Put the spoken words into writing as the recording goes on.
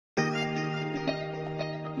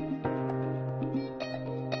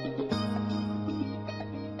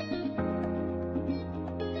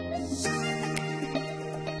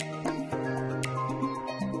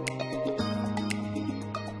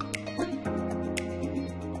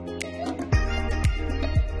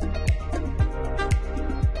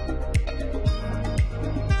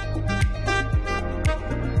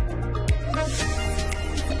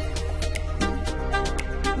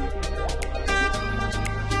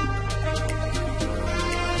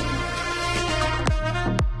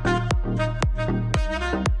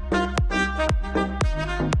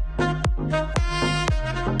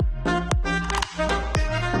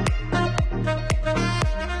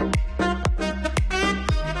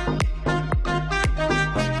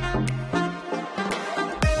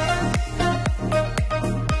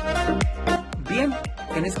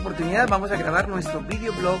oportunidad vamos a grabar nuestro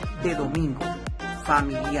videoblog de domingo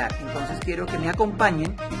familiar. Entonces quiero que me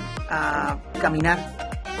acompañen a caminar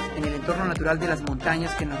en el entorno natural de las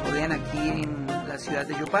montañas que nos rodean aquí en la ciudad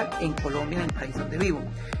de Yopal, en Colombia, en el país donde vivo.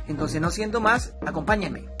 Entonces, no siendo más,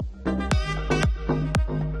 acompáñenme.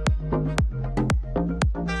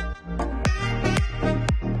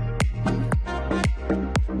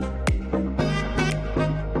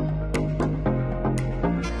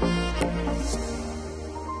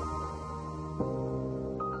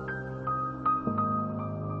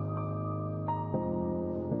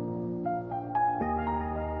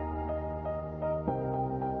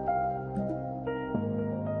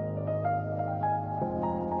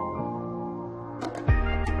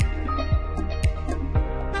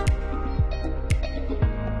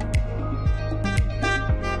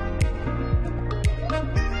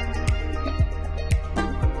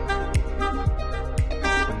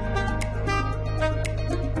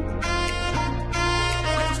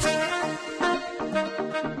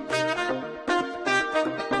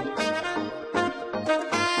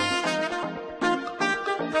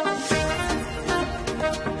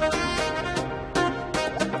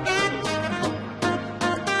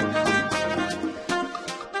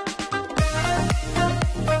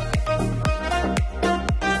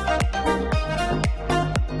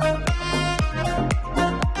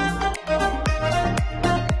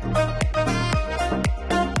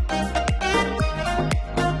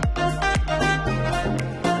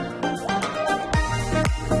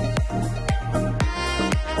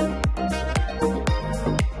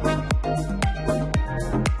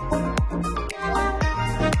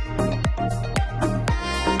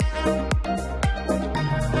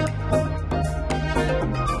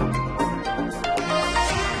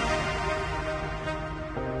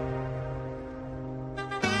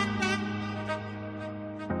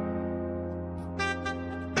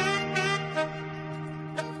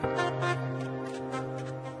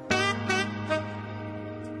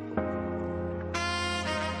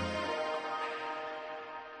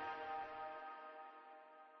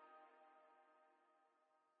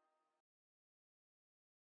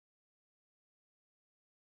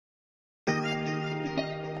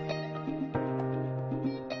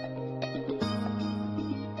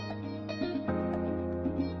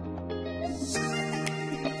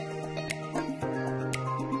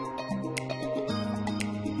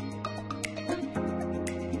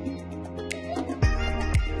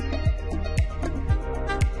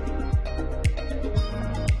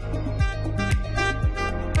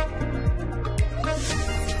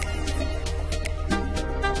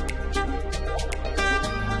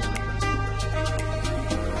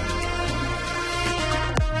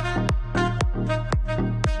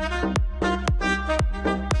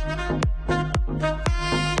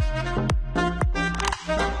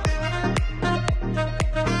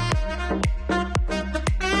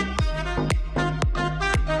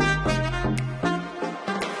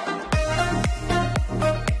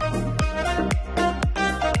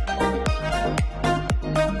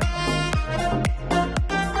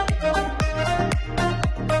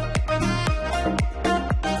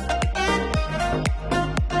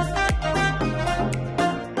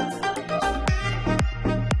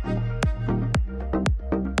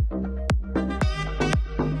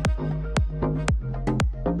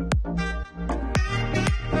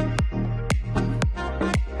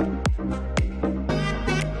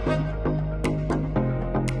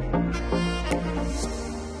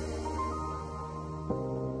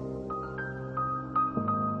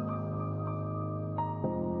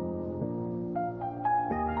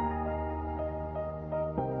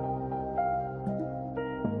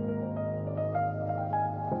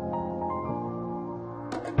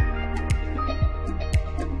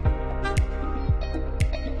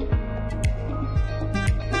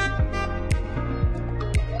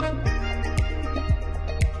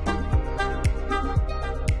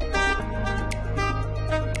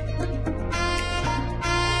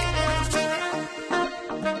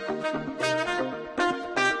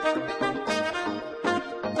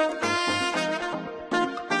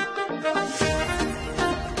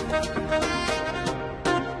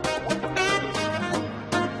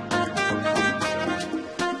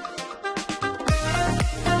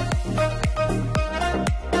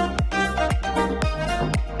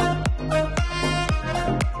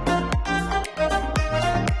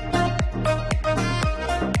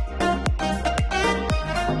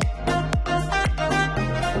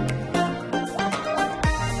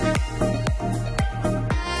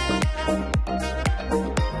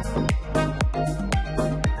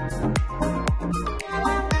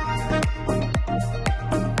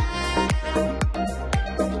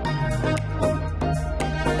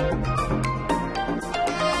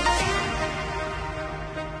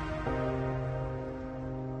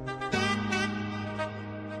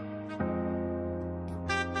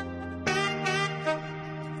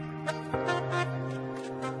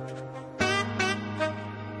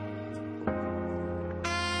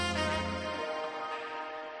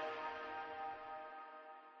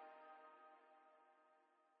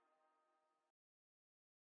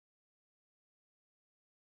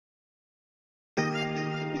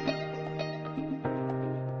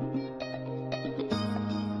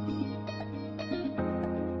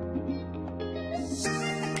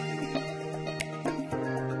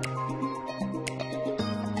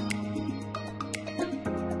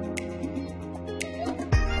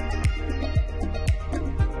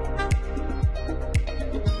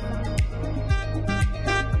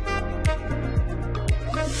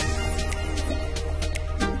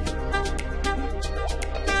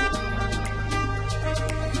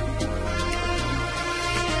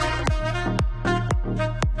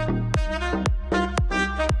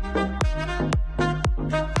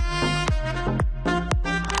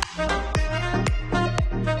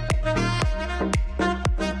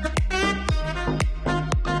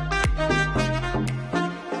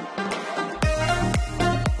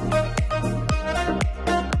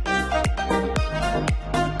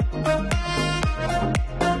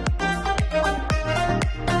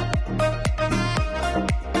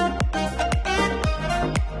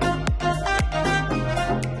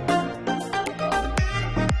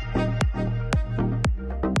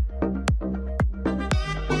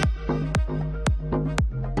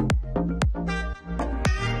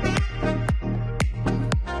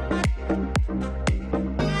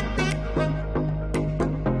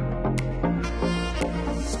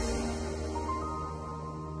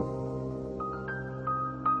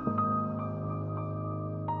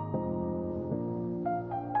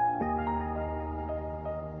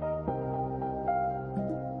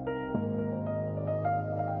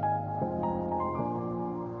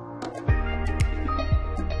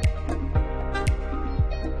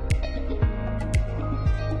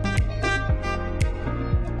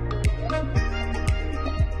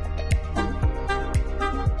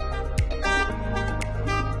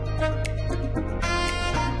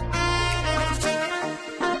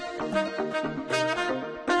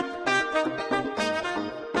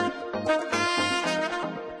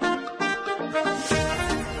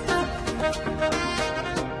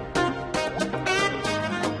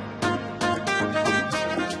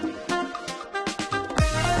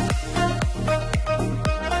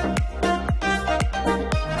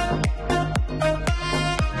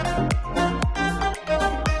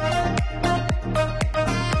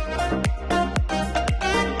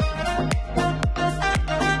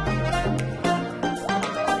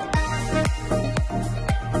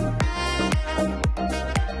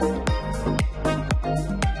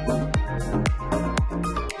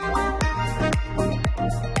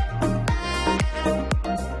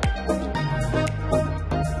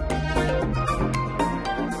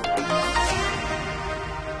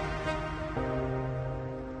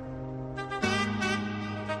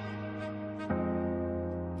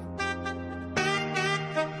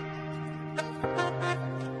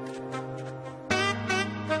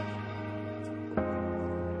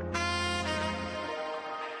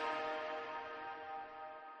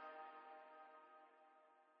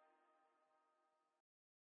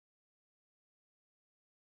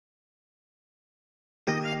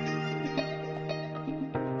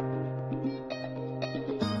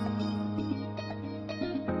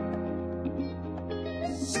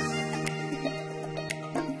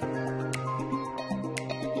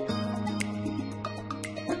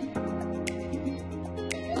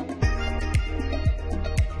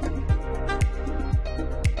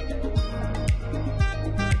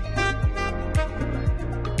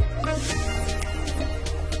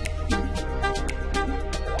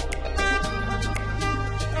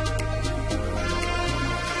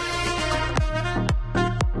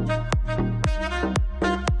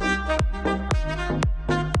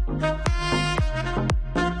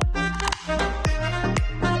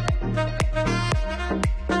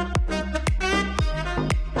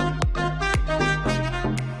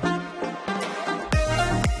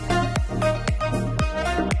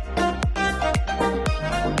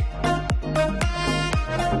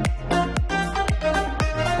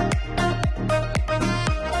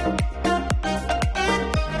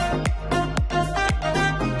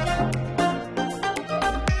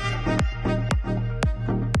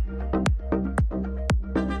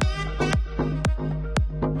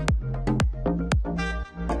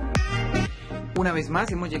 una vez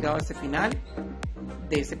más hemos llegado a este final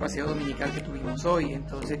de este paseo dominical que tuvimos hoy.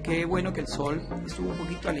 Entonces qué bueno que el sol estuvo un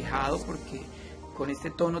poquito alejado, porque con este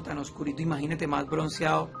tono tan oscurito, imagínate, más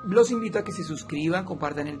bronceado. Los invito a que se suscriban,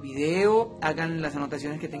 compartan el video, hagan las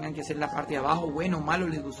anotaciones que tengan que hacer en la parte de abajo, bueno, malo,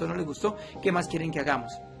 les gustó, no les gustó, qué más quieren que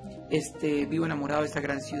hagamos. Vivo enamorado de esta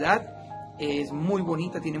gran ciudad, es muy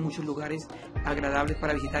bonita, tiene muchos lugares agradables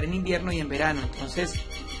para visitar en invierno y en verano. Entonces,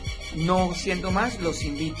 no siendo más, los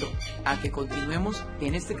invito a que continuemos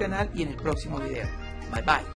en este canal y en el próximo video. Bye bye.